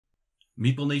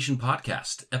Meeple Nation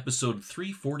Podcast, episode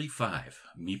 345,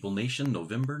 Meeple Nation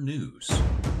November News.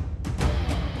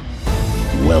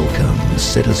 Welcome,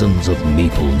 citizens of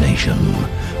Meeple Nation.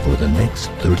 For the next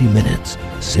 30 minutes,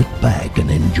 sit back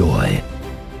and enjoy.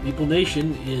 Meeple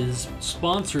Nation is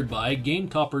sponsored by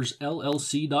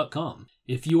GameToppersLLC.com.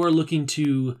 If you are looking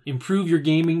to improve your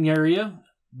gaming area,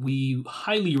 we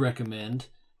highly recommend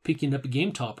picking up a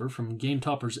Game Topper from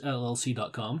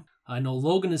GameToppersLLC.com. I know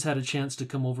Logan has had a chance to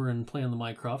come over and play on the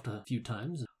Minecraft a few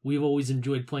times. We've always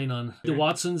enjoyed playing on the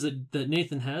Watsons that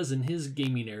Nathan has in his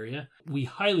gaming area. We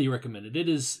highly recommend it. It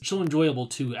is so enjoyable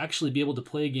to actually be able to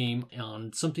play a game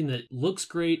on something that looks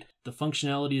great. The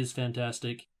functionality is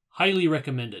fantastic. Highly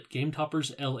recommend it.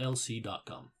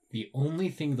 GameToppersLLC.com. The only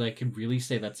thing that I can really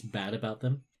say that's bad about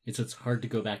them is it's hard to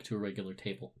go back to a regular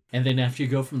table. And then after you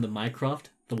go from the Minecraft,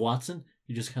 the Watson,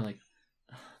 you're just kind of like,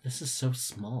 oh, this is so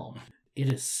small. It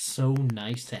is so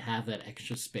nice to have that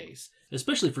extra space.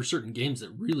 Especially for certain games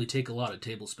that really take a lot of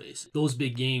table space. Those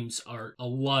big games are a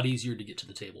lot easier to get to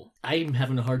the table. I'm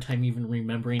having a hard time even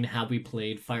remembering how we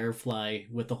played Firefly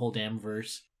with the whole damn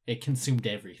verse. It consumed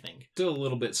everything. Still a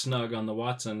little bit snug on the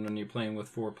Watson when you're playing with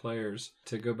 4 players.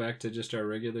 To go back to just our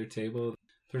regular table,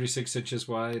 36 inches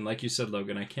wide. And like you said,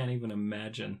 Logan, I can't even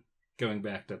imagine going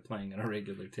back to playing on a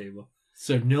regular table.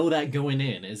 So know that going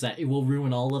in is that it will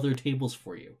ruin all other tables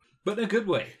for you. But in a good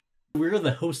way. We're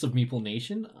the hosts of Meeple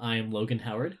Nation. I am Logan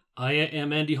Howard. I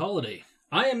am Andy Holiday.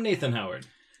 I am Nathan Howard.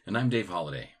 And I'm Dave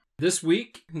Holiday. This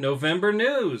week, November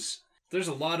news. There's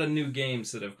a lot of new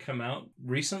games that have come out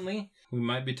recently. We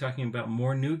might be talking about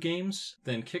more new games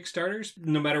than Kickstarters.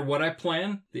 No matter what I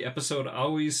plan, the episode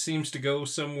always seems to go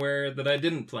somewhere that I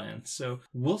didn't plan. So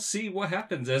we'll see what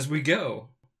happens as we go.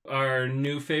 Our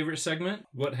new favorite segment,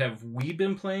 what have we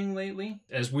been playing lately?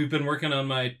 As we've been working on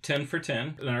my 10 for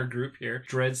 10 in our group here,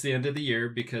 dreads the end of the year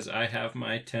because I have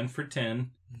my 10 for 10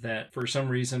 that for some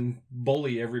reason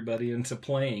bully everybody into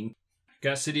playing.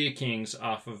 Got City of Kings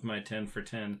off of my 10 for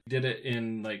 10. Did it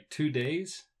in like 2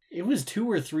 days. It was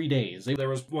 2 or 3 days. There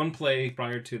was one play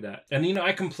prior to that. And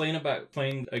I complain about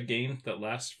playing a game that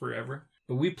lasts forever.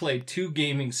 But we played 2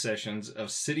 gaming sessions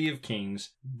of City of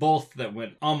Kings, both that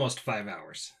went almost 5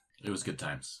 hours. It was good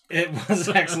times. It was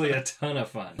actually a ton of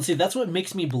fun. See, that's what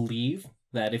makes me believe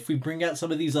that if we bring out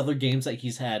some of these other games that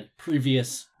he's had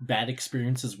previous bad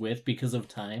experiences with because of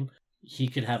time, he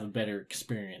could have a better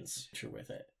experience with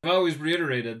it. I've always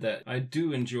reiterated that I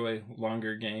do enjoy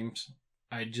longer games.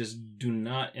 I just do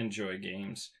not enjoy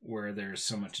games where there's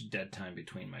so much dead time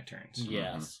between my turns.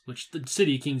 Yes. Which the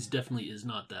City of Kings definitely is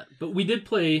not that. But we did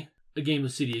play a game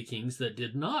of City of Kings that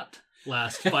did not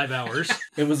last 5 hours.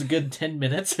 It was a good 10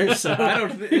 minutes or so.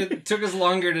 It took us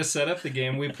longer to set up the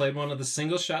game. We played one of the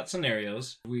single shot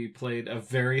scenarios. We played a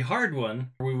very hard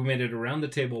one. We made it around the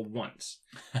table once.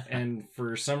 And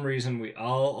for some reason, we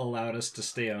all allowed us to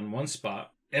stay on one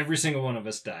spot. Every single one of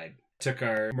us died. Took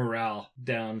our morale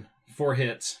down 4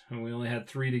 hits, and we only had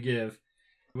 3 to give.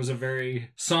 It was a very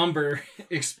somber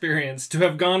experience to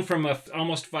have gone from a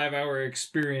almost 5-hour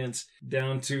experience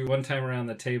down to one time around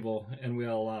the table, and we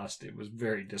all lost. It was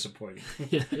very disappointing.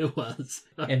 Yeah, it was.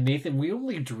 And Nathan, we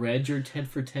only dread your 10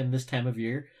 for 10 this time of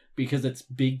year because it's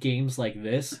big games like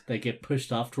this that get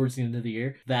pushed off towards the end of the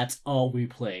year. That's all we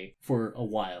play for a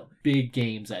while. Big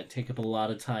games that take up a lot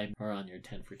of time are on your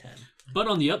 10 for 10. But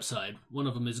on the upside, one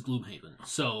of them is Gloomhaven.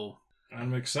 So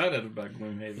I'm excited about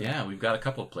Gloomhaven. Yeah, we've got a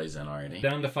couple of plays in already.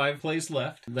 Down to 5 plays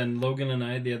left. Then Logan and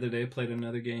I the other day played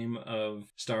another game of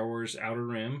Star Wars Outer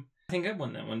Rim. I think I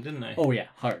won that one, didn't I? Oh yeah,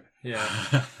 hard. Yeah,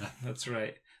 that's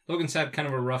right. Logan's had kind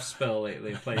of a rough spell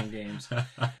lately playing games.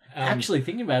 Actually,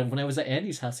 thinking about it, when I was at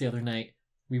Andy's house the other night,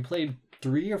 we played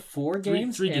 3 or 4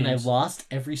 games, three and games. I lost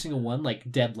every single one, like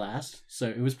dead last. So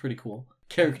it was pretty cool.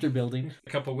 Character building. A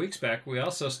couple weeks back, we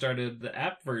also started the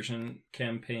app version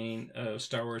campaign of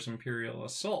Star Wars Imperial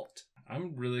Assault.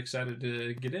 I'm really excited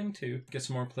to get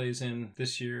some more plays in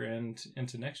this year and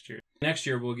into next year. Next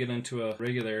year, we'll get into a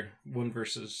regular 1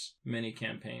 versus many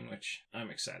campaign, which I'm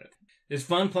excited. It's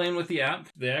fun playing with the app.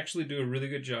 They actually do a really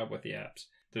good job with the apps.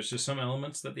 There's just some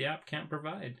elements that the app can't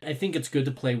provide. I think it's good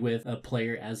to play with a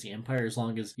player as the Empire as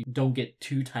long as you don't get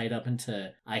too tied up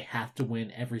into I have to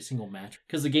win every single match.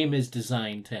 Because the game is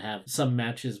designed to have some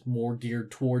matches more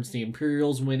geared towards the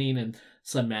Imperials winning and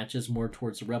some matches more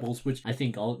towards the Rebels, which I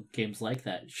think all games like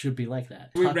that should be like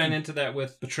that. We ran into that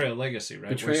with Betrayal Legacy,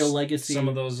 right? Betrayal Legacy. Some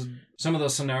of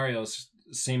those scenarios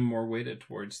seem more weighted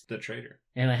towards the traitor.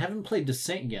 And I haven't played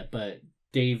Descent yet, but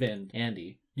Dave and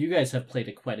Andy, you guys have played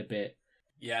it quite a bit.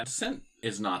 Yeah, Descent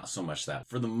is not so much that.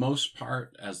 For the most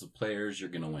part, as the players, you're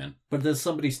going to win. But does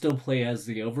somebody still play as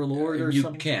the Overlord or you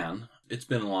something? can. It's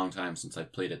been a long time since I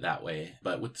played it that way,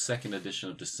 but with the second edition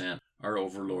of Descent, our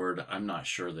Overlord, I'm not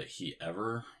sure that he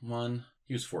ever won.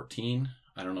 He was 14.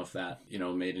 I don't know if that,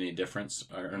 made any difference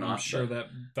or not. I'm sure that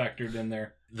factored in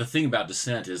there. The thing about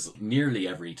Descent is nearly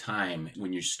every time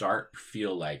when you start, you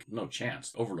feel like, no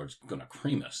chance, Overlord's going to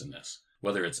cream us in this.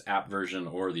 Whether it's app version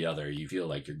or the other, you feel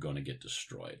like you're going to get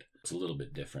destroyed. It's a little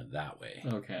bit different that way.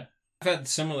 Okay. I've had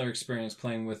similar experience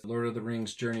playing with Lord of the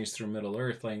Rings Journeys Through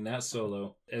Middle-earth, playing that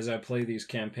solo. As I play these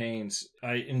campaigns,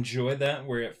 I enjoy that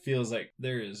where it feels like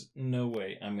there is no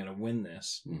way I'm going to win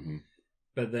this. Mm-hmm.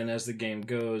 But then as the game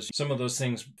goes, some of those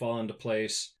things fall into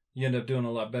place. You end up doing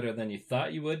a lot better than you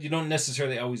thought you would. You don't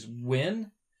necessarily always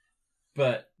win,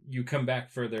 but you come back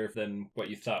further than what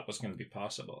you thought was going to be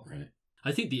possible. Right.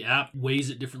 I think the app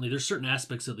weighs it differently. There's certain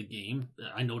aspects of the game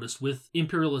that I noticed with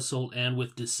Imperial Assault and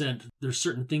with Descent. There's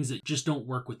certain things that just don't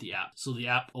work with the app. So the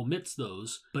app omits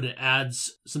those, but it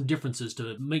adds some differences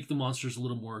to make the monsters a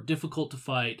little more difficult to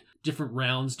fight. Different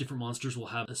rounds, different monsters will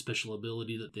have a special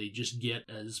ability that they just get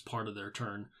as part of their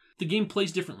turn. The game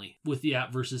plays differently with the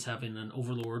app versus having an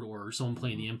Overlord or someone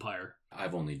playing the Empire.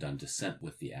 I've only done Descent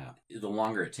with the app. The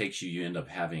longer it takes you, you end up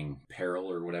having Peril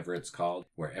or whatever it's called,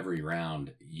 where every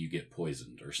round you get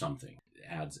poisoned or something. It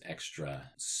adds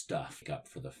extra stuff up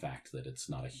for the fact that it's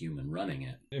not a human running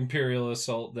it. Imperial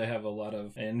Assault, they have a lot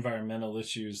of environmental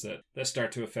issues that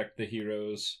start to affect the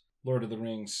heroes. Lord of the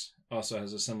Rings also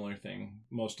has a similar thing.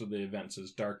 Most of the events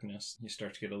is darkness. You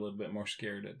start to get a little bit more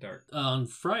scared at dark. On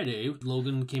Friday,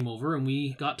 Logan came over and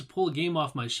we got to pull a game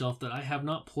off my shelf that I have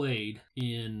not played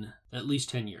in at least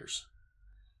 10 years.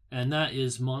 And that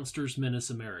is Monsters Menace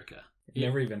America.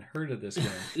 Never even heard of this game.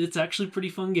 It's actually a pretty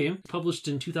fun game. Published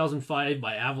in 2005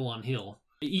 by Avalon Hill.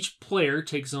 Each player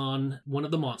takes on one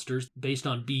of the monsters based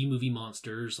on B-movie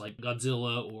monsters like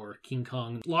Godzilla or King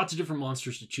Kong. Lots of different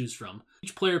monsters to choose from.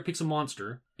 Each player picks a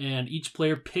monster, and each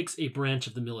player picks a branch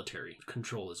of the military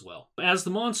control as well. As the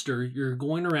monster, you're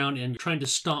going around and trying to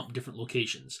stomp different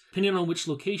locations. Depending on which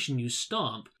location you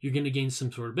stomp, you're going to gain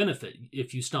some sort of benefit.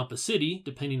 If you stomp a city,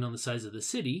 depending on the size of the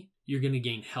city, you're going to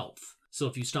gain health. So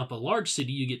if you stomp a large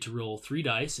city, you get to roll 3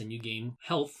 dice, and you gain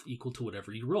health equal to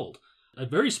whatever you rolled. A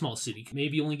very small city can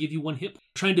maybe only give you 1 hit.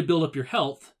 Trying to build up your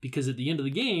health, because at the end of the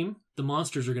game, the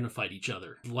monsters are going to fight each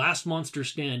other. The last monster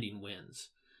standing wins.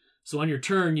 So on your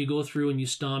turn, you go through and you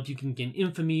stomp. You can gain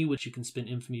infamy, which you can spend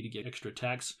infamy to get extra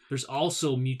attacks. There's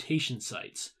also mutation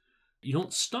sites. You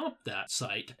don't stomp that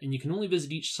site, and you can only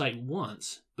visit each site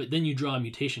once, but then you draw a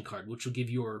mutation card, which will give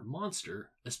your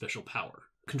monster a special power.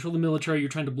 Control the military, you're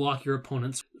trying to block your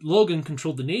opponents. Logan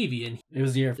controlled the Navy, and It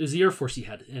was the Air Force he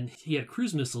had, and he had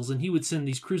cruise missiles, and he would send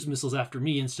these cruise missiles after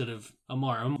me instead of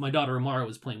Amara. My daughter Amara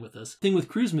was playing with us. Thing with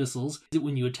cruise missiles is that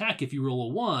when you attack, if you roll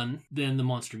a 1, then the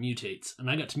monster mutates. And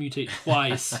I got to mutate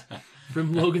twice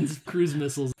from Logan's cruise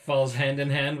missiles. Falls hand in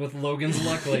hand with Logan's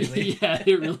luck lately. Yeah,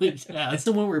 it really It's has.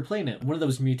 the one we were playing at. One of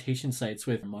those mutation sites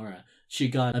with Mara. She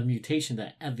got a mutation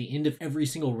that at the end of every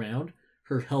single round,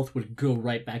 her health would go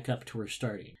right back up to her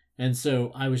starting. And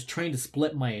so I was trying to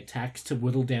split my attacks to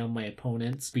whittle down my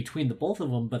opponents between the both of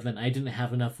them, but then I didn't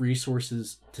have enough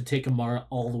resources to take Amara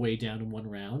all the way down in one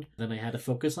round. Then I had to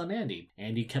focus on Andy.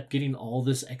 Andy kept getting all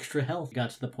this extra health.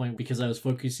 Got to the point because I was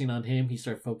focusing on him, he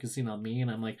started focusing on me,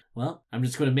 and I'm like, well, I'm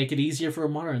just going to make it easier for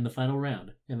Amara in the final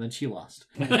round. And then she lost.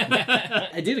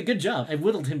 I did a good job. I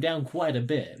whittled him down quite a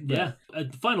bit. But Yeah.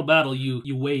 At the final battle,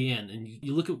 you weigh in and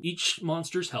you look at each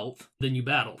monster's health, then you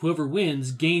battle. Whoever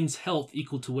wins gains health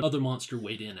equal to what other monster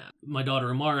weighed in at. My daughter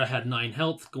Amara had 9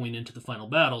 health going into the final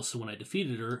battle, so when I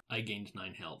defeated her, I gained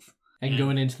 9 health. And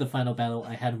going into the final battle,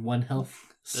 I had 1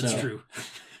 health. That's so true.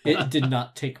 It did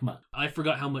not take much. I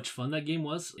forgot how much fun that game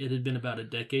was. It had been about a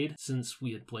decade since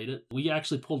we had played it. We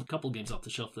actually pulled a couple games off the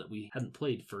shelf that we hadn't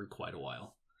played for quite a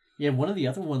while. Yeah, one of the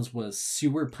other ones was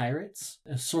Sewer Pirates,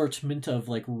 assortment of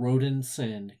like rodents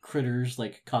and critters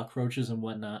like cockroaches and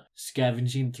whatnot,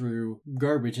 scavenging through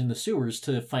garbage in the sewers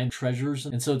to find treasures.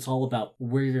 And so it's all about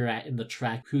where you're at in the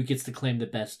track, who gets to claim the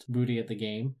best booty at the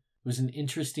game. It was an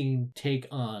interesting take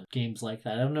on games like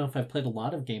that. I don't know if I've played a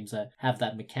lot of games that have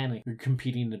that mechanic. You're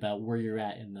competing about where you're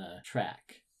at in the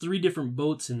track. 3 different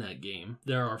boats in that game.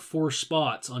 There are 4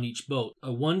 spots on each boat.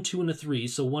 A 1, 2, and a 3.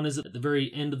 So 1 is at the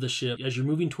very end of the ship. As you're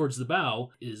moving towards the bow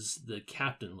is the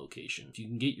captain location. If you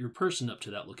can get your person up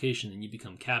to that location, then you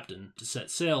become captain to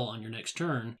set sail on your next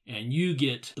turn, and you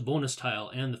get the bonus tile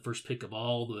and the first pick of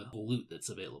all the loot that's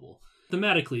available.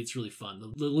 Thematically, it's really fun.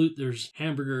 The loot, there's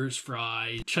hamburgers,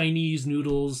 fries, Chinese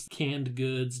noodles, canned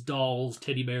goods, dolls,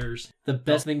 teddy bears. The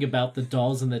best thing about the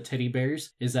dolls and the teddy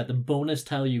bears is that the bonus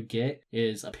tile you get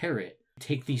is a parrot.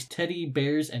 take these teddy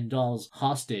bears and dolls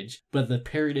hostage, but the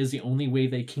parrot is the only way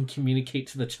they can communicate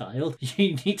to the child.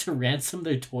 You need to ransom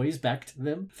their toys back to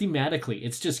them. Thematically,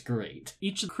 it's just great.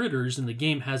 Each of the critters in the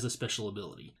game has a special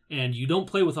ability, and you don't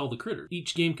play with all the critters.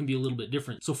 Each game can be a little bit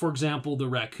different. So for example, the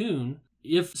raccoon,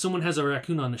 if someone has a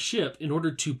raccoon on a ship, in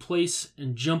order to place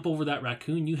and jump over that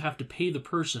raccoon, you have to pay the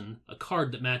person a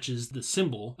card that matches the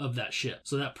symbol of that ship.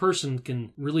 So that person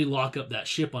can really lock up that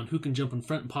ship on who can jump in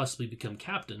front and possibly become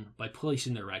captain by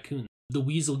placing their raccoon. The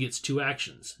weasel gets 2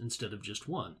 actions instead of just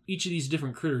 1. Each of these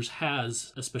different critters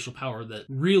has a special power that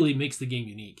really makes the game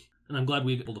unique. And I'm glad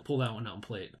we were able to pull that one out and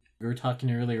play it. We were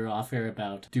talking earlier off air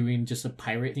about doing just a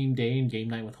pirate themed day and game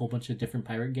night with a whole bunch of different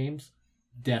pirate games.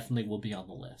 Definitely will be on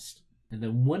the list. And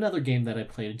then one other game that I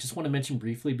played, I just want to mention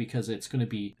briefly because it's going to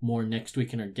be more next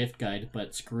week in our gift guide,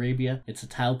 but Scarabia. It's a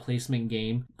tile placement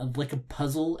game, like a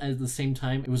puzzle at the same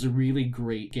time. It was a really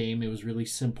great game. It was really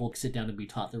simple to sit down and be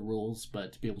taught the rules,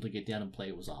 but to be able to get down and play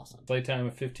it was awesome. Playtime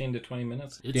of 15 to 20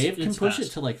 minutes. Dave can push fast.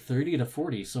 it to like 30 to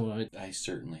 40, so I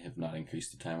certainly have not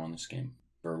increased the time on this game.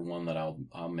 Or one that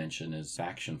I'll mention is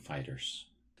Faction Fighters.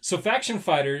 So Faction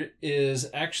Fighter is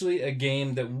actually a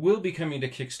game that will be coming to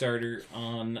Kickstarter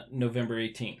on November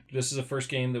 18th. This is the first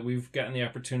game that we've gotten the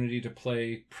opportunity to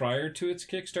play prior to its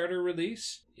Kickstarter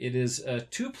release. It is a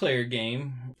 2-player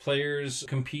game. Players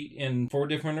compete in 4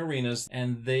 different arenas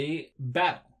and they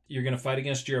battle. You're going to fight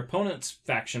against your opponent's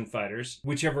faction fighters.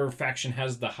 Whichever faction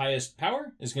has the highest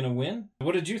power is going to win.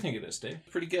 What did you think of this, Dave?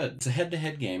 Pretty good. It's a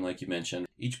head-to-head game, like you mentioned.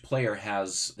 Each player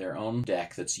has their own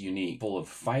deck that's unique, full of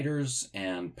fighters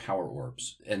and power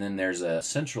orbs. And then there's a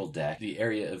central deck, the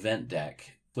area event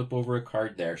deck. Flip over a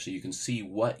card there so you can see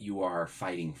what you are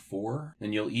fighting for.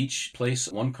 Then you'll each place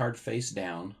 1 card face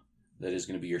down. That is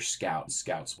going to be your scout.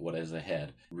 Scouts, what is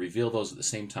ahead. Reveal those at the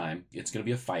same time. It's going to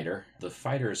be a fighter. The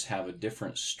fighters have a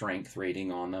different strength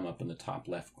rating on them up in the top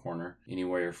left corner.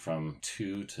 Anywhere from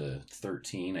 2 to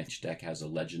 13. Each deck has a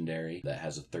legendary that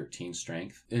has a 13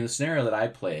 strength. In the scenario that I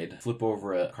played, flip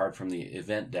over a card from the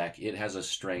event deck. It has a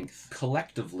strength.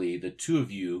 Collectively, the 2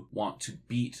 of you want to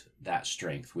beat that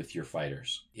strength with your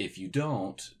fighters. If you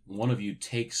don't, one of you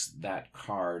takes that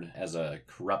card as a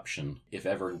corruption. If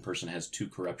ever a person has 2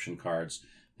 corruption cards,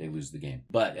 they lose the game.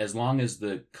 But as long as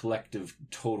the collective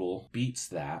total beats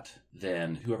that,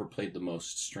 then whoever played the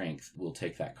most strength will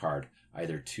take that card,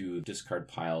 either to discard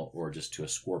pile or just to a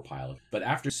score pile. But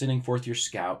after sending forth your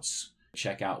scouts,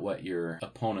 check out what your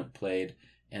opponent played,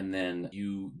 and then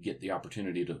you get the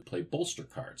opportunity to play bolster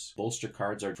cards. Bolster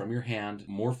cards are from your hand.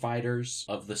 More fighters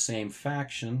of the same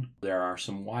faction. There are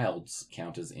some wilds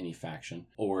count as any faction.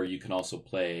 Or you can also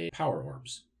play power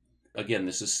orbs. Again,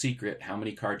 this is secret, how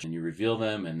many cards, and you reveal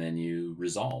them and then you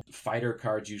resolve. Fighter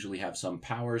cards usually have some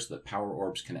powers that power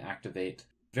orbs can activate.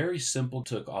 Very simple.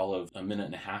 Took all of a minute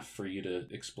and a half for you to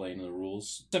explain the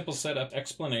rules. Simple setup,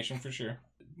 explanation for sure.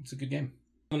 It's a good game.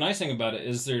 The nice thing about it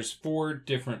is there's 4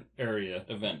 different area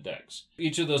event decks.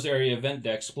 Each of those area event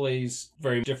decks plays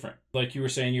very different. Like you were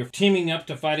saying, you're teaming up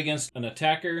to fight against an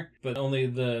attacker, but only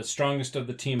the strongest of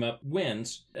the team up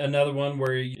wins. Another one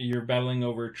where you're battling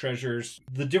over treasures.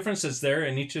 The differences there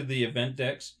in each of the event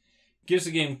decks gives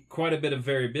the game quite a bit of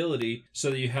variability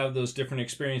so that you have those different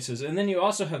experiences. And then you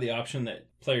also have the option that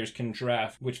players can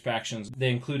draft which factions they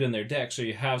include in their deck, so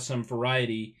you have some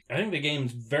variety. I think the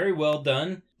game's very well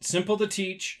done. Simple to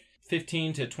teach,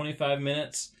 15 to 25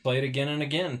 minutes, play it again and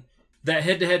again. That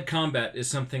head-to-head combat is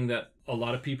something that a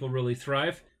lot of people really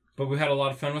thrive, but we had a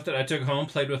lot of fun with it. I took it home,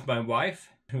 played with my wife,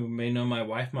 who may know my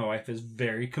wife. My wife is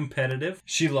very competitive.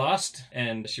 She lost,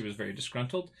 and she was very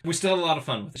disgruntled. We still had a lot of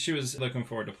fun with it. She was looking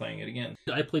forward to playing it again.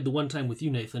 I played the one time with you,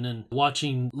 Nathan, and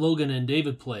watching Logan and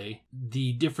David play,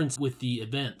 the difference with the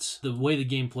events, the way the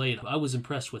game played, I was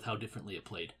impressed with how differently it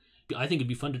played. I think it'd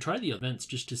be fun to try the events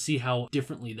just to see how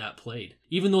differently that played.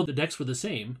 Even though the decks were the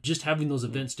same, just having those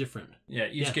events different. Yeah,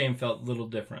 each game felt a little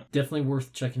different. definitely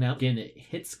worth checking out. Again, it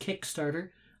hits Kickstarter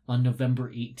on November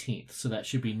 18th, so that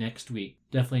should be next week.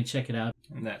 Definitely check it out.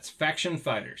 And that's Faction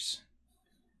Fighters.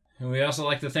 And we also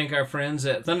like to thank our friends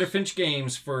at Thunderfinch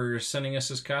Games for sending us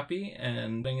this copy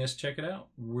and letting us check it out.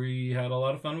 We had a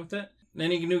lot of fun with it.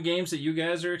 Any new games that you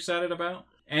guys are excited about?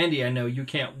 Andy, I know you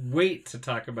can't wait to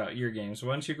talk about your games.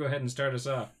 Why don't you go ahead and start us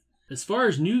off? As far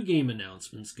as new game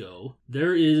announcements go,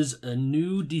 there is a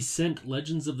new Descent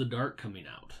Legends of the Dark coming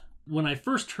out. When I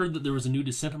first heard that there was a new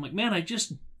Descent, I'm like, man, I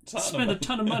just spent a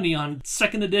ton of money on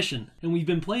 2nd edition. And we've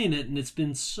been playing it, and it's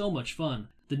been so much fun.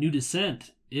 The new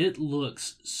Descent, it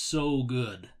looks so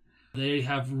good. They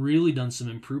have really done some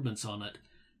improvements on it.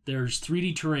 There's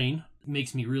 3D terrain. It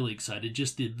makes me really excited.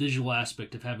 Just the visual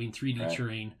aspect of having 3D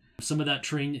terrain. some of that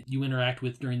terrain that you interact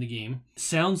with during the game.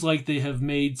 Sounds like they have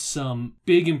made some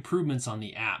big improvements on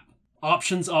the app.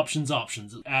 Options.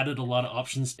 Added a lot of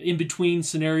options. In between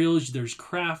scenarios, there's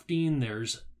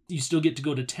crafting, you still get to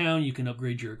go to town, you can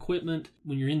upgrade your equipment.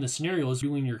 When you're in the scenarios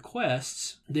doing your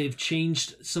quests, they've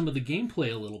changed some of the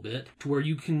gameplay a little bit to where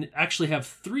you can actually have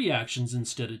 3 actions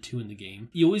instead of 2 in the game.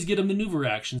 You always get a maneuver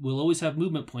action, we'll always have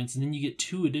movement points, and then you get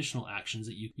 2 additional actions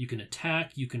that you can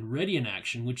attack, you can ready an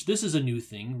action, which this is a new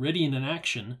thing. Ready in an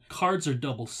action, cards are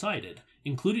double-sided,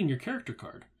 including your character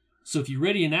card. So if you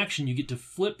ready an action, you get to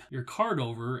flip your card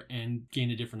over and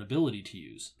gain a different ability to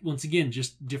use. Once again,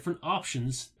 just different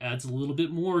options adds a little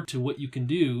bit more to what you can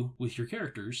do with your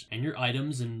characters, and your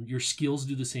items and your skills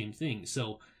do the same thing.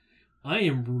 So I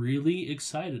am really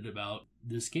excited about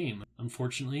this game.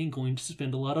 Unfortunately, I'm going to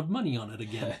spend a lot of money on it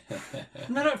again.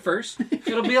 Not at first.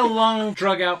 It'll be a long,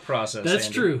 drug-out process. That's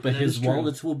Andy. true. But That his is true.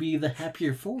 wallets will be the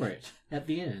happier for it at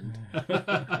the end.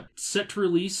 Set to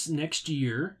release next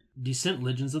year, Descent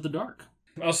Legends of the Dark.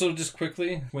 Also, just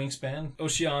quickly, Wingspan.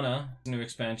 Oceana, new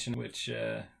expansion, which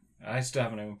I still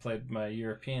haven't even played my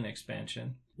European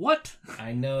expansion. What?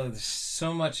 I know, there's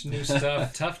so much new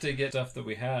stuff. Tough to get stuff that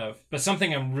we have. But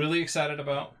something I'm really excited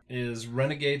about is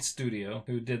Renegade Studio,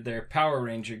 who did their Power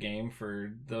Ranger game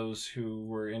for those who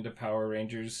were into Power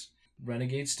Rangers.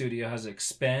 Renegade Studio has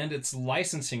expanded its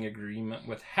licensing agreement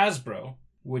with Hasbro,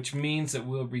 which means that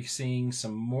we'll be seeing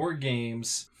some more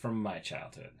games from my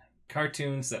childhood.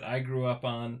 Cartoons that I grew up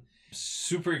on.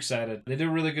 Super excited. They did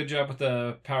a really good job with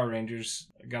the Power Rangers.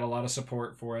 Got a lot of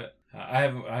support for it. I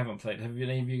haven't played. Have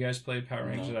any of you guys played Power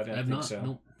Rangers? No, I didn't I've think not, so.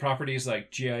 nope. Properties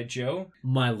like G.I. Joe,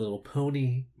 My Little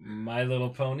Pony. My Little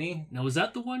Pony. Now, is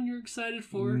that the one you're excited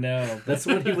for? No, That's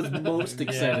what he was most yeah,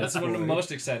 excited that's the one for. I'm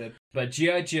most excited. But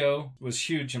G.I. Joe was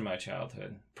huge in my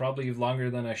childhood. Probably longer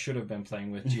than I should have been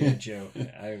playing with G.I. Joe.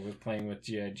 I was playing with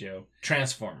G.I. Joe.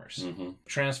 Transformers. Mm-hmm.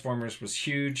 Transformers was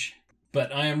huge.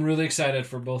 But I am really excited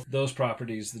for both those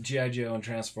properties, the G.I. Joe and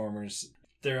Transformers.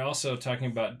 They're also talking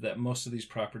about that most of these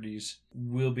properties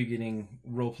will be getting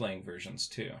role-playing versions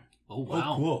too. Oh,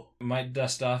 wow. cool. Might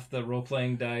dust off the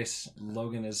role-playing dice.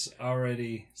 Logan is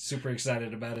already super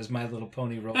excited about his My Little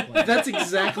Pony role-playing. That's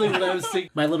exactly what I was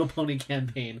thinking. My Little Pony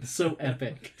campaign. So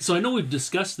epic. So I know we've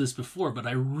discussed this before, but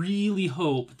I really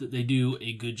hope that they do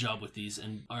a good job with these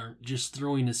and aren't just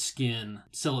throwing a skin,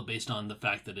 sell it based on the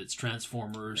fact that it's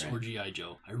Transformers or G.I.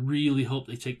 Joe. I really hope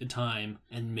they take the time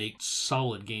and make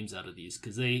solid games out of these,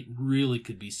 because they really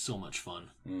could be so much fun.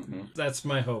 Mm-hmm. That's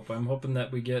my hope. I'm hoping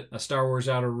that we get a Star Wars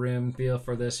Outer Rim feel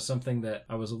for this. Something that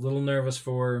I was a little nervous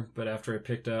for, but after I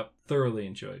picked up, thoroughly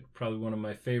enjoyed. Probably one of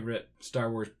my favorite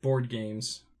Star Wars board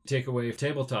games. Take away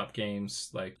tabletop games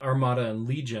like Armada and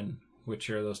Legion, which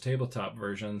are those tabletop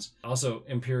versions. Also,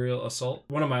 Imperial Assault,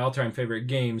 one of my all-time favorite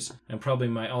games, and probably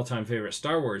my all-time favorite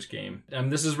Star Wars game.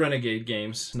 This is Renegade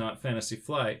Games, not Fantasy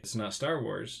Flight. It's not Star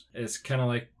Wars. It's kind of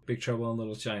like Big Trouble in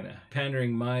Little China.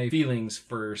 Pandering my feelings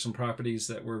for some properties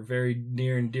that were very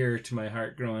near and dear to my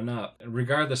heart growing up.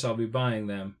 Regardless, I'll be buying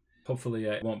them. Hopefully,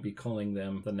 I won't be culling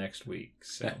them the next week.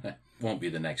 So. Won't be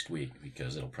the next week,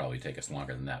 because it'll probably take us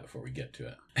longer than that before we get to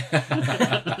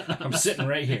it. I'm sitting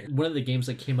right here. One of the games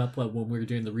that came up when we were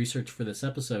doing the research for this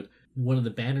episode, one of the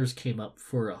banners came up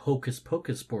for a Hocus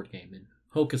Pocus board game. And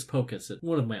Hocus Pocus,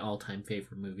 one of my all-time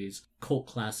favorite movies. Cult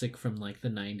classic from like the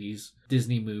 90s.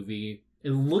 Disney movie.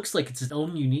 It looks like it's its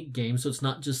own unique game, so it's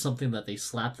not just something that they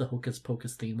slap the Hocus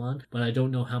Pocus theme on, but I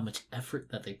don't know how much effort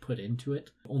that they put into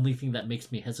it. The only thing that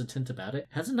makes me hesitant about it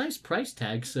has a nice price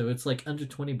tag, so it's like under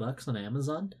 $20 on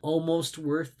Amazon. Almost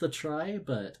worth the try,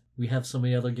 but we have so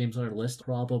many other games on our list,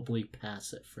 probably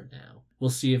pass it for now. We'll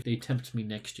see if they tempt me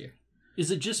next year. Is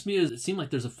it just me? It seems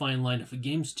like there's a fine line. If a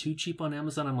game's too cheap on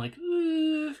Amazon, I'm like,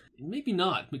 maybe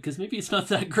not, because maybe it's not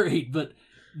that great, but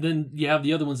then you have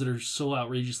the other ones that are so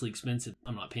outrageously expensive.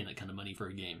 I'm not paying that kind of money for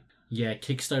a game. Yeah,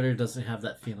 Kickstarter doesn't have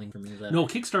that feeling for me. No,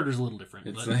 Kickstarter's a little different.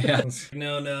 It's, But yeah.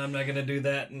 No, I'm not going to do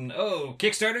that. And,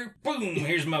 Kickstarter, boom,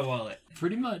 here's my wallet.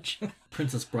 pretty much.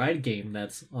 Princess Bride game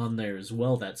that's on there as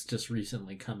well that's just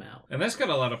recently come out. And that's got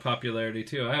a lot of popularity,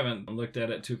 too. I haven't looked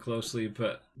at it too closely,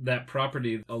 but that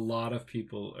property, a lot of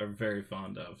people are very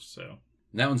fond of, so.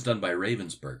 That one's done by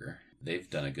Ravensburger. They've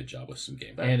done a good job with some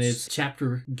games. And it's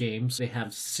chapter games. They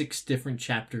have 6 different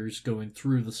chapters going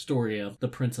through the story of the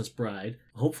Princess Bride.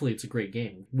 Hopefully it's a great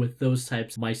game. With those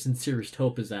types, my sincerest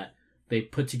hope is that they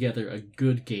put together a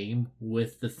good game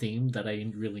with the theme that I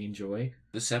really enjoy.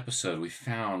 This episode, we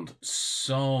found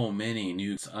so many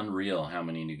new... It's unreal how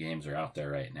many new games are out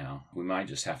there right now. We might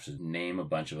just have to name a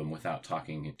bunch of them without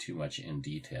talking too much in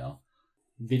detail.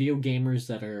 Video gamers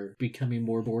that are becoming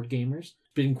more board gamers.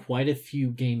 Been quite a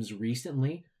few games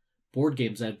recently board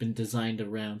games that have been designed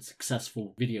around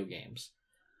successful video games.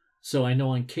 So I know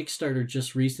on Kickstarter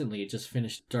just recently, it just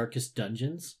finished Darkest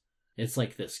Dungeons. It's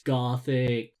like this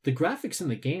gothic. The graphics in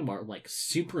the game are like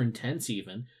super intense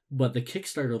even, but the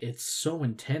Kickstarter, it's so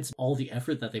intense, all the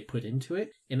effort that they put into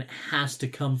it, and it has to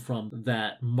come from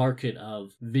that market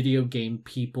of video game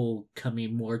people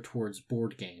coming more towards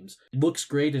board games. It looks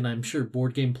great, and I'm sure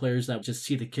board game players that just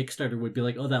see the Kickstarter would be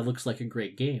like, oh, that looks like a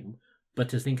great game. But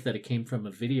to think that it came from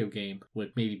a video game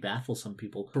would maybe baffle some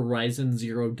people. Horizon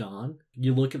Zero Dawn,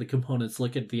 you look at the components,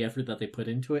 look at the effort that they put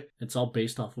into it, it's all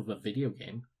based off of a video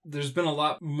game. There's been a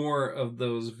lot more of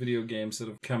those video games that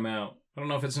have come out. I don't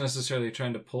know if it's necessarily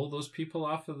trying to pull those people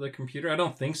off of the computer. I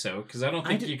don't think so, because I don't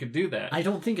think you could do that. I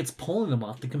don't think it's pulling them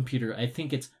off the computer. I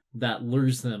think it's that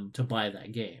lures them to buy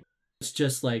that game. It's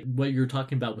just like what you were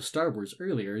talking about with Star Wars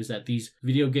earlier, is that these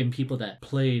video game people that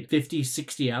played 50,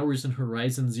 60 hours in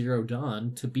Horizon Zero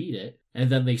Dawn to beat it, and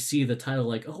then they see the title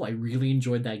like, oh, I really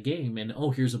enjoyed that game, and oh,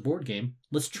 here's a board game.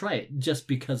 Let's try it just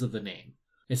because of the name.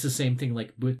 It's the same thing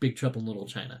like with Big Trouble in Little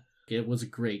China. It was a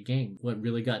great game. What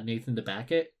really got Nathan to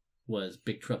back it was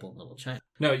Big Trouble in Little China.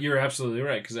 No, you're absolutely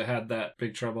right, because it had that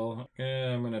Big Trouble.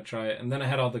 I'm going to try it. And then it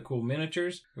had all the cool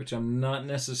miniatures, which I'm not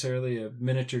necessarily a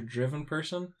miniature-driven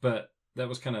person, but that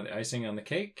was kind of the icing on the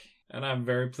cake. And I'm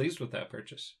very pleased with that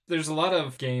purchase. There's a lot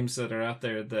of games that are out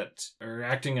there that are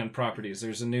acting on properties.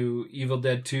 There's a new Evil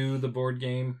Dead 2, the board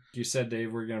game. You said,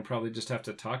 Dave, we're going to probably just have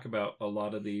to talk about a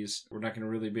lot of these. We're not going to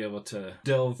really be able to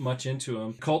delve much into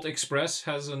them. Cult Express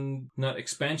has not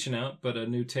expansion out, but a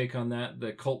new take on that.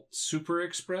 The Cult Super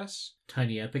Express.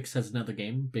 Tiny Epics has another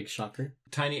game. Big shocker.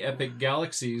 Tiny Epic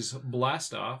Galaxies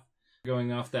Blast Off,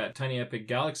 going off that Tiny Epic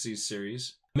Galaxies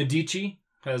series. Medici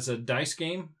has a dice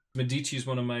game. Medici is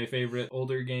one of my favorite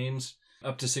older games.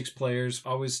 Up to 6 players.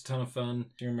 Always a ton of fun.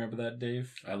 Do you remember that,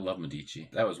 Dave? I love Medici.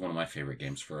 That was one of my favorite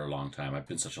games for a long time. I've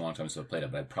been such a long time since I played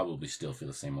it, but I probably still feel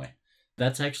the same way.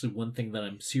 That's actually one thing that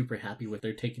I'm super happy with.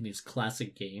 They're taking these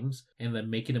classic games and then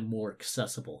making them more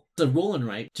accessible. So roll and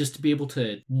write, just to be able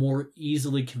to more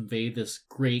easily convey this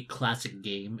great classic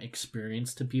game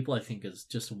experience to people, I think is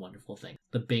just a wonderful thing.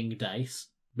 The Bang Dice.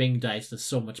 Bang Dice is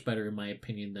so much better, in my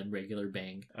opinion, than regular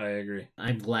Bang. I agree.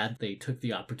 I'm glad they took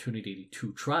the opportunity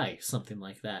to try something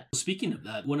like that. Speaking of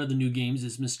that, one of the new games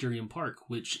is Mysterium Park,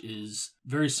 which is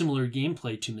very similar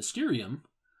gameplay to Mysterium,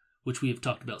 which we have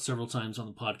talked about several times on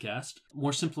the podcast.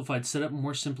 More simplified setup,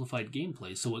 more simplified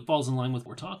gameplay. So it falls in line with what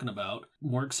we're talking about.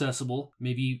 More accessible.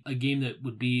 Maybe a game that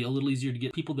would be a little easier to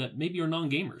get people that maybe are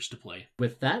non-gamers to play.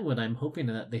 With that one, I'm hoping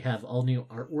that they have all new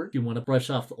artwork. You want to brush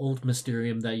off the old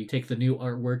Mysterium, that you take the new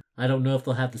artwork. I don't know if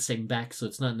they'll have the same back, so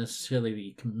it's not necessarily that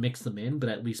you can mix them in, but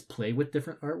at least play with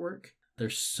different artwork.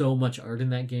 There's so much art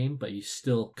in that game, but you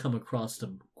still come across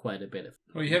them quite a bit.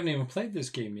 Well, you haven't even played this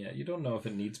game yet. You don't know if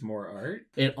it needs more art.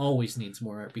 It always needs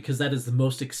more art, because that is the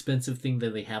most expensive thing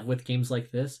that they have with games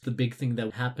like this. The big thing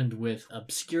that happened with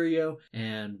Obscurio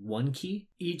and One Key,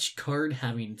 each card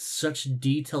having such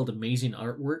detailed, amazing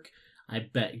artwork, I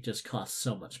bet it just costs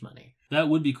so much money. That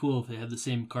would be cool if they had the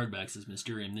same card backs as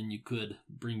Mysterium. Then you could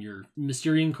bring your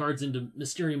Mysterium cards into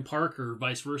Mysterium Park or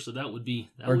vice versa. That would be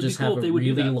cool. Or just have if they a would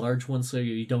really large one so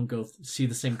you don't go see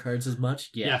the same cards as much.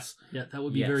 Yes. Yeah, that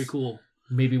would be very cool.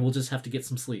 Maybe we'll just have to get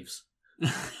some sleeves.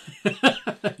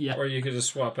 Yeah. Or you could just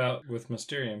swap out with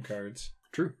Mysterium cards.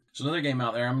 True. So another game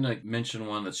out there, I'm going to mention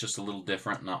one that's just a little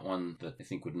different, not one that I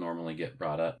think would normally get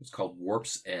brought up. It's called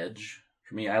Warp's Edge.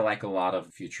 For me, I like a lot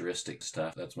of futuristic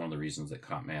stuff. That's one of the reasons that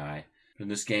caught my eye. In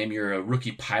this game, you're a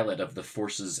rookie pilot of the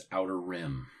Force's Outer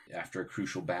Rim. After a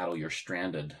crucial battle, you're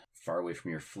stranded far away from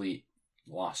your fleet,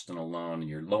 lost and alone, and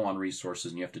you're low on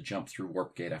resources, and you have to jump through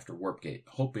warp gate after warp gate,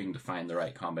 hoping to find the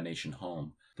right combination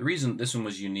home. The reason this one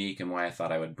was unique and why I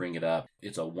thought I would bring it up,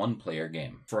 it's a one-player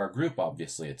game. For our group,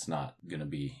 obviously, it's not going to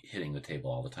be hitting the table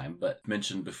all the time, but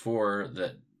mentioned before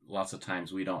that lots of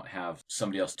times we don't have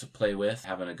somebody else to play with.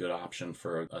 Having a good option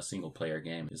for a single-player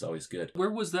game is always good.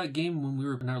 Where was that game when we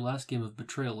were in our last game of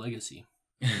Betrayal Legacy?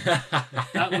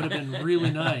 That would have been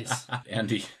really nice.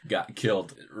 Andy got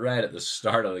killed right at the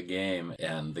start of the game,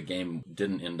 and the game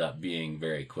didn't end up being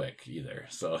very quick either.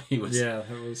 So he was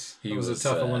it was a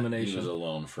tough elimination. He was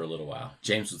alone for a little while.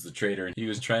 James was the traitor, and he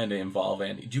was trying to involve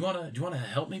Andy. Do you want to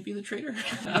help me be the traitor?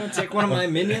 You want to take one of my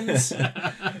minions?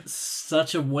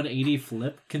 Such a 180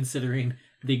 flip, considering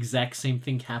the exact same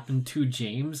thing happened to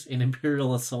James in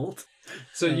Imperial Assault.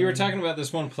 So you were talking about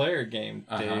this one-player game,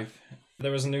 Dave.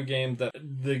 There was a new game that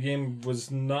the game was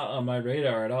not on my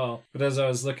radar at all. But as I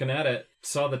was looking at it,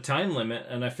 saw the time limit,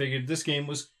 and I figured this game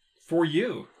was for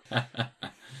you.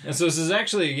 And so this is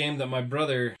actually a game that my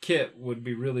brother Kit would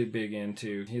be really big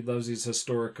into. He loves these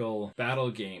historical battle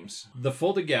games. The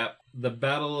Folded Gap, The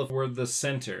Battle of Word the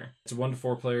Center. It's a 1 to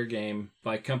 4 player game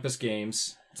by Compass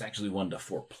Games. It's actually 1 to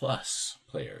 4 plus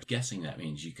players. Guessing that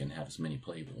means you can have as many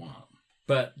play as you want.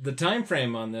 But the time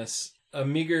frame on this, a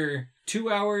meager 2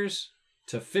 hours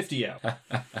to 50 hours.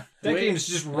 That game's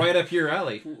just right up your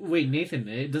alley. Wait, Nathan,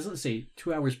 it doesn't say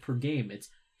 2 hours per game. It's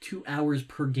 2 hours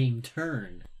per game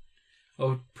turn.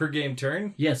 Oh, per game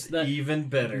turn? Yes. That, even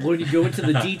better. when you go into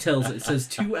the details, it says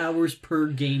 2 hours per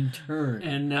game turn.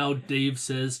 And now Dave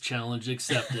says challenge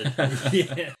accepted.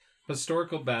 Yeah.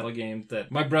 Historical battle game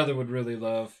that my brother would really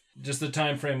love. Just the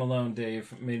time frame alone,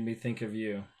 Dave, made me think of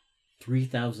you.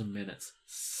 3,000 minutes.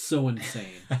 So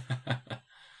insane.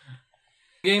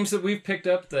 Games that we've picked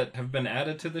up that have been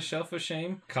added to the Shelf of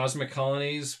Shame. Cosmic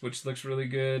Colonies, which looks really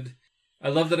good. I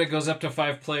love that it goes up to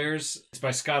 5 players. It's by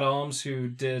Scott Alms, who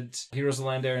did Heroes of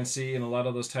Land, Air, and Sea and a lot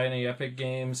of those tiny epic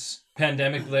games.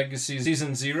 Pandemic Legacy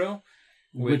Season 0.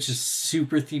 Which is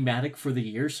super thematic for the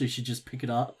year, so you should just pick it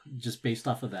up just based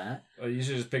off of that. You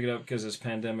should just pick it up because it's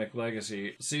Pandemic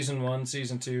Legacy. Season 1,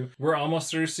 Season 2. We're almost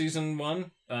through Season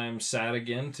 1. I'm sad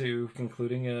again to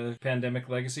concluding a Pandemic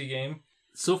Legacy game.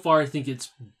 So far, I think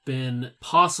it's been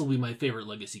possibly my favorite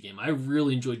Legacy game. I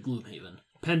really enjoyed Gloomhaven.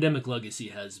 Pandemic Legacy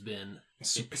has been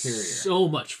superior. So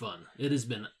much fun. It has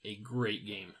been a great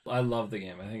game. I love the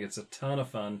game. I think it's a ton of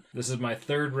fun. This is my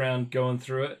 3rd round going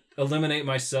through it. Eliminate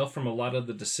myself from a lot of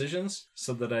the decisions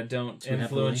so that I don't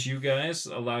influence you guys,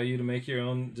 allow you to make your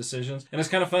own decisions. And it's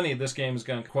kind of funny, this game has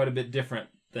gone quite a bit different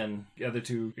than the other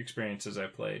 2 experiences I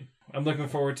played. I'm looking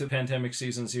forward to Pandemic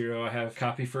Season 0. I have a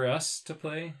copy for us to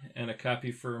play and a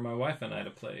copy for my wife and I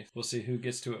to play. We'll see who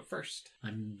gets to it first.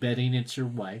 I'm betting it's your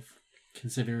wife,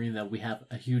 considering that we have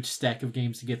a huge stack of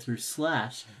games to get through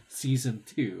 / Season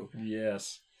 2.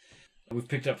 Yes. We've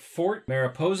picked up Fort,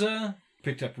 Mariposa,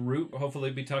 picked up Root.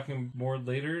 Hopefully be talking more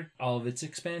later. All of its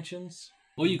expansions.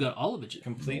 Oh, you got all of it.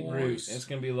 Complete Root. It's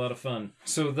going to be a lot of fun.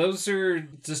 So those are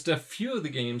just a few of the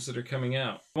games that are coming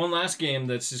out. One last game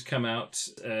that's just come out,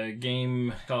 a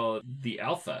game called The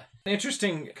Alpha.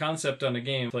 Interesting concept on a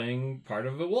game, playing part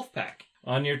of a wolf pack.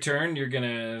 On your turn, you're going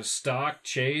to stalk,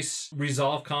 chase,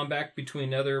 resolve combat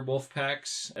between other wolf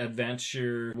packs, advance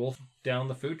your wolf down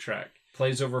the food track.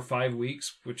 Plays over 5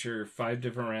 weeks, which are 5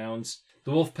 different rounds.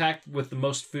 The wolf pack with the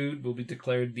most food will be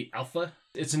declared the alpha.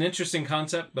 It's an interesting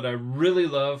concept, but I really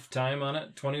love time on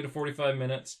it, 20 to 45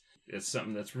 minutes. It's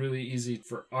something that's really easy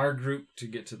for our group to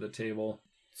get to the table.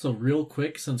 So real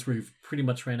quick, since we've pretty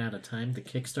much ran out of time, the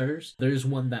Kickstarters, there's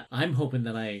one that I'm hoping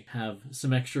that I have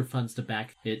some extra funds to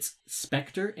back. It's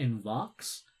Spectre in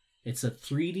Vox. It's a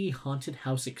 3D haunted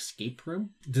house escape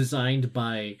room designed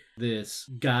by this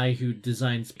guy who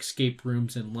designs escape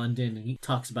rooms in London. And he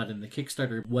talks about in the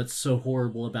Kickstarter what's so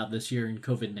horrible about this year in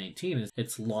COVID-19 is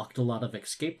it's locked a lot of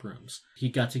escape rooms. He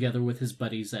got together with his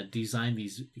buddies that designed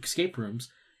these escape rooms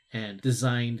and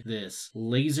designed this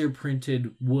laser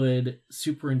printed wood,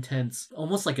 super intense,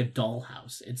 almost like a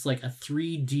dollhouse. It's like a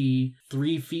 3D,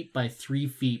 3 feet by 3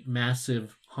 feet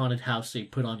massive haunted house they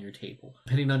put on your table.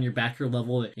 Depending on your backer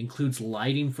level, it includes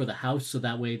lighting for the house, so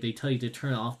that way they tell you to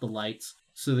turn off the lights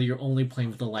so that you're only playing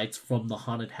with the lights from the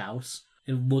haunted house.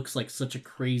 It looks like such a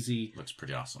crazy... Looks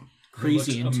pretty awesome.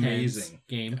 Crazy intense amazing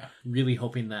game. Yeah. Really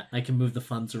hoping that I can move the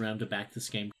funds around to back this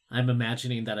game. I'm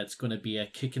imagining that it's going to be a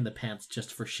kick in the pants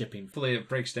just for shipping. Hopefully it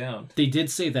breaks down. They did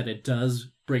say that it does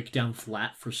break down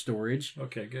flat for storage.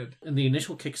 Okay, good. In the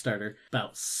initial Kickstarter,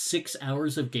 about 6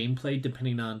 hours of gameplay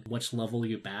depending on which level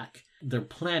you back. They're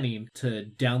planning to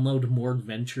download more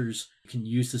adventures. You can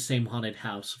use the same haunted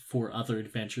house for other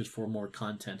adventures for more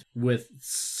content. With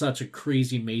such a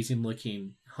crazy, amazing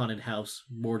looking haunted house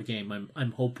board game,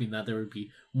 I'm hoping that there would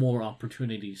be more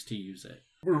opportunities to use it.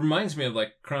 It reminds me of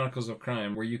like Chronicles of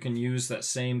Crime, where you can use that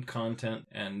same content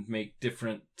and make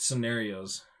different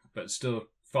scenarios, but still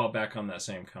fall back on that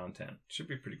same content. Should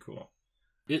be pretty cool.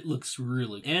 It looks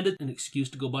really... And an excuse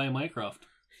to go buy a Minecraft.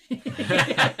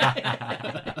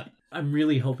 I'm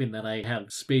really hoping that I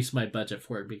have spaced my budget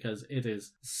for it because it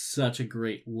is such a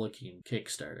great looking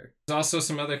Kickstarter. There's also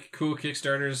some other cool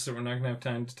Kickstarters that we're not going to have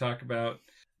time to talk about.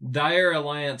 Dire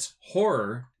Alliance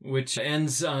Horror, which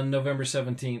ends on November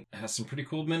 17th, has some pretty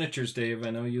cool miniatures, Dave. I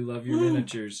know you love your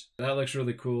miniatures. That looks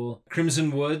really cool.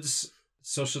 Crimson Woods,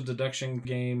 social deduction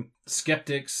game.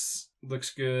 Skeptics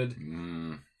looks good.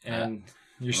 And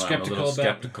you're skeptical I'm a little about...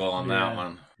 skeptical on that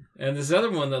one. And this other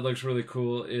one that looks really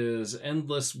cool is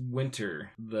Endless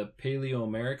Winter, the Paleo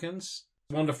Americans.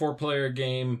 1 to 4 player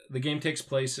game. The game takes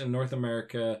place in North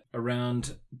America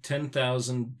around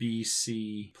 10,000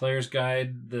 BC. Players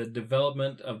guide the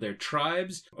development of their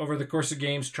tribes. Over the course of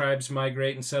games, tribes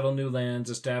migrate and settle new lands,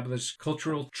 establish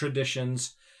cultural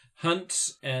traditions,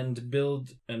 hunt and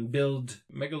build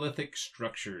megalithic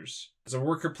structures. It's a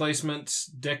worker placement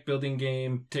deck building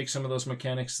game. Takes some of those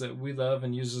mechanics that we love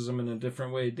and uses them in a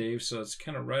different way, Dave, so it's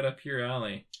kind of right up your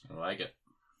alley. I like it.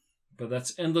 But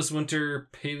that's Endless Winter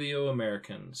Paleo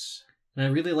Americans. And I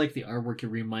really like the artwork. It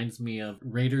reminds me of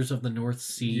Raiders of the North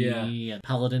Sea and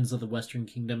Paladins of the Western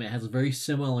Kingdom. It has very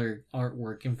similar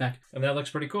artwork. In fact, And that looks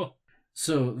pretty cool.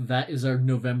 so that is our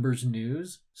November's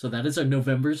news.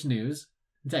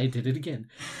 I did it again.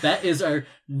 That is our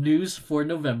news for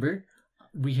November.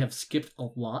 We have skipped a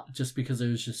lot just because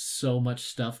there's just so much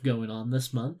stuff going on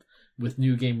this month with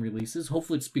new game releases.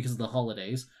 Hopefully it's because of the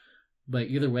holidays. But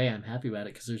either way, I'm happy about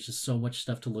it because there's just so much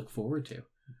stuff to look forward to.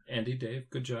 Andy, Dave,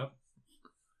 good job.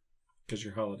 Because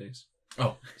your holidays.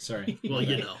 Oh, sorry. Well,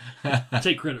 you know,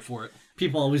 take credit for it.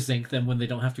 People always thank them when they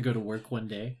don't have to go to work one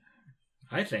day.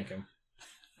 I thank him.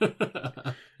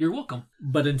 You're welcome.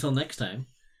 But until next time,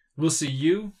 We'll see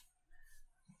you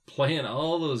playing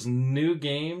all those new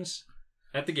games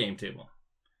at the game table.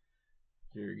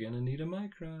 You're gonna need a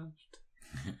Minecraft.